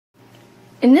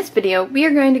In this video, we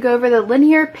are going to go over the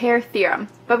linear pair theorem.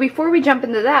 But before we jump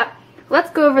into that, let's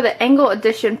go over the angle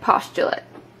addition postulate.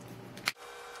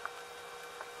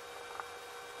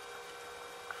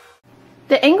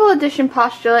 The angle addition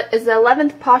postulate is the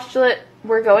 11th postulate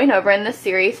we're going over in this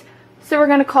series, so we're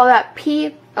going to call that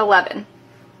P11.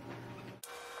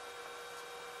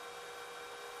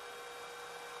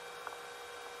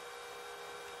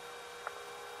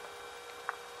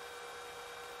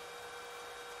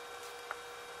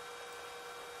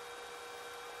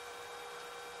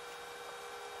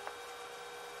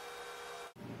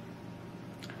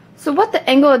 So what the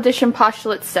angle addition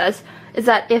postulate says is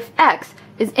that if x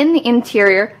is in the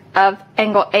interior of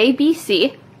angle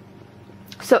ABC,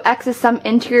 so x is some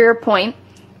interior point,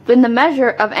 then the measure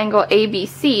of angle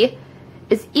ABC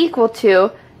is equal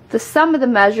to the sum of the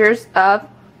measures of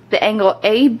the angle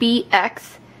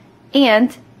ABX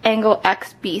and angle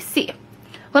XBC.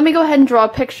 Let me go ahead and draw a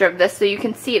picture of this so you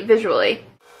can see it visually.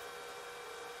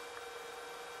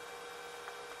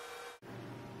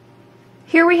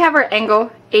 Here we have our angle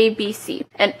ABC,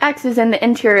 and x is in the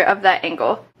interior of that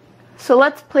angle. So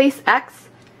let's place x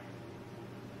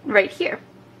right here.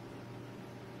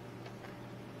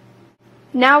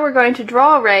 Now we're going to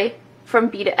draw a ray from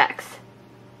B to x.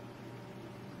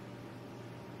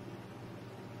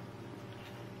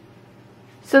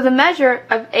 So the measure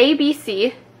of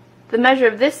ABC, the measure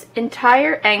of this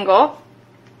entire angle,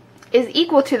 is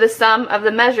equal to the sum of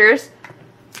the measures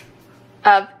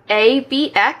of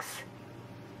ABX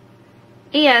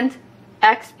and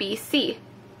XBC.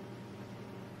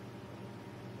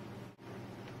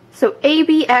 So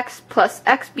ABX plus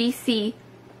XBC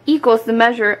equals the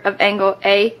measure of angle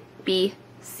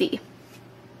ABC.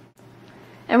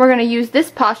 And we're going to use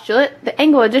this postulate, the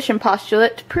angle addition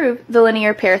postulate, to prove the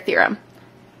linear pair theorem.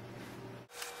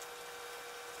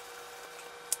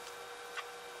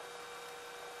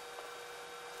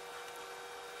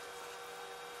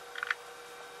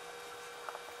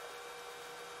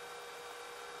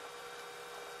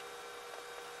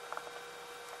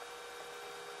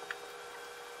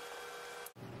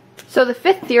 So the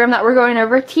fifth theorem that we're going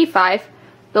over, T5,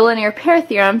 the linear pair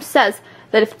theorem, says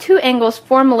that if two angles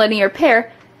form a linear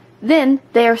pair, then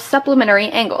they are supplementary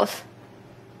angles.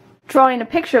 Drawing a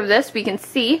picture of this, we can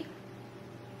see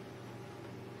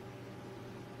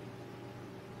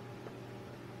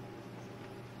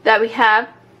that we have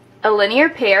a linear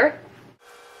pair,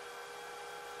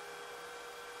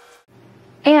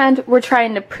 and we're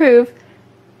trying to prove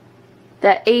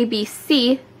that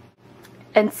ABC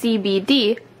and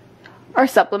CBD are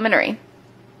supplementary.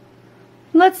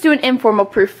 Let's do an informal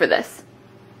proof for this.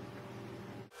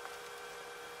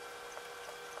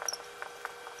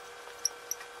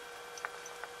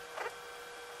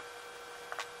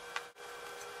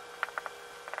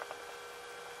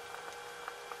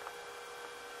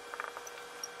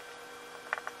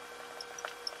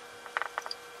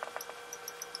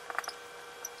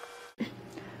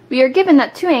 We are given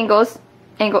that two angles,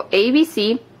 angle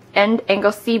ABC and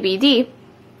angle CBD,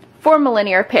 form a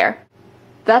linear pair.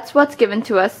 That's what's given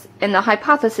to us in the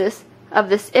hypothesis of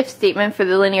this if statement for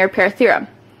the linear pair theorem.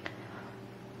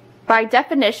 By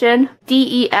definition,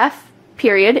 DEF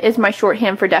period is my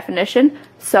shorthand for definition.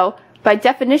 So, by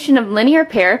definition of linear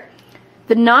pair,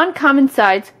 the non-common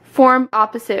sides form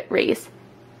opposite rays.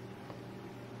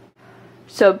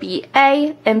 So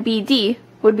BA and BD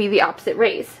would be the opposite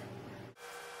rays.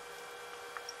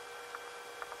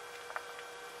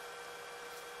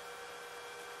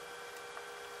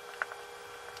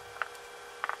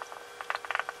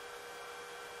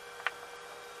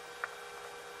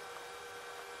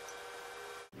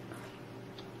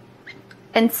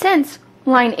 And since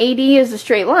line AD is a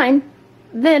straight line,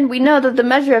 then we know that the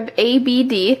measure of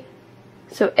ABD,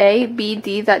 so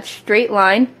ABD, that straight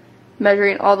line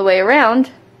measuring all the way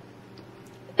around,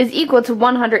 is equal to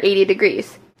 180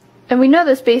 degrees. And we know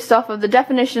this based off of the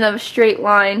definition of a straight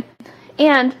line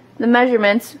and the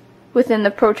measurements within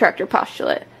the protractor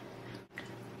postulate.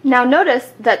 Now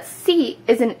notice that C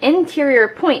is an interior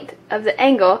point of the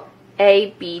angle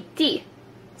ABD.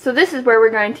 So this is where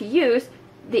we're going to use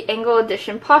the angle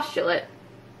addition postulate.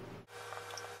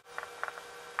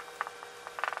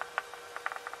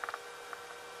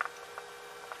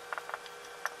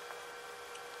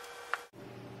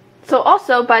 So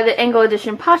also by the angle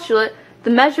addition postulate, the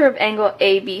measure of angle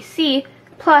ABC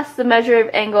plus the measure of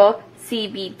angle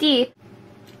CBD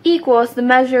equals the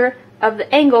measure of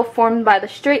the angle formed by the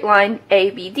straight line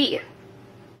ABD.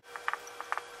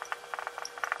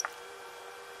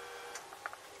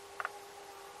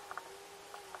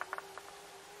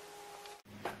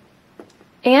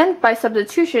 And by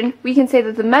substitution, we can say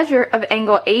that the measure of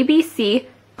angle ABC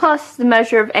plus the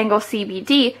measure of angle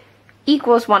CBD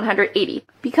equals 180,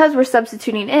 because we're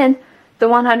substituting in the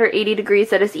 180 degrees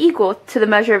that is equal to the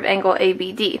measure of angle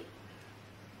ABD.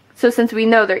 So since we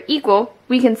know they're equal,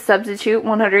 we can substitute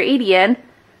 180 in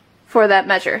for that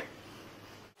measure.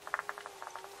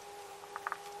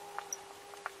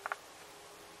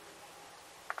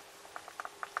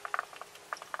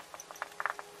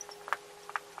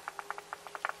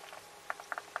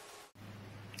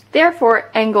 Therefore,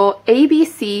 angle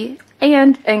ABC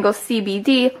and angle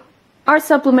CBD are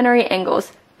supplementary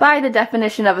angles by the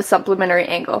definition of a supplementary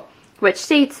angle, which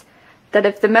states that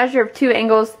if the measure of two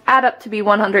angles add up to be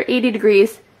 180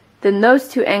 degrees, then those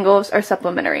two angles are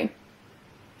supplementary.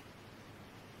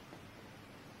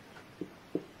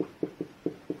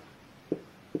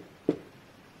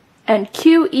 And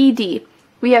QED,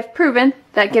 we have proven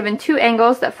that given two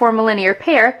angles that form a linear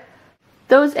pair,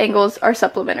 those angles are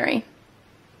supplementary.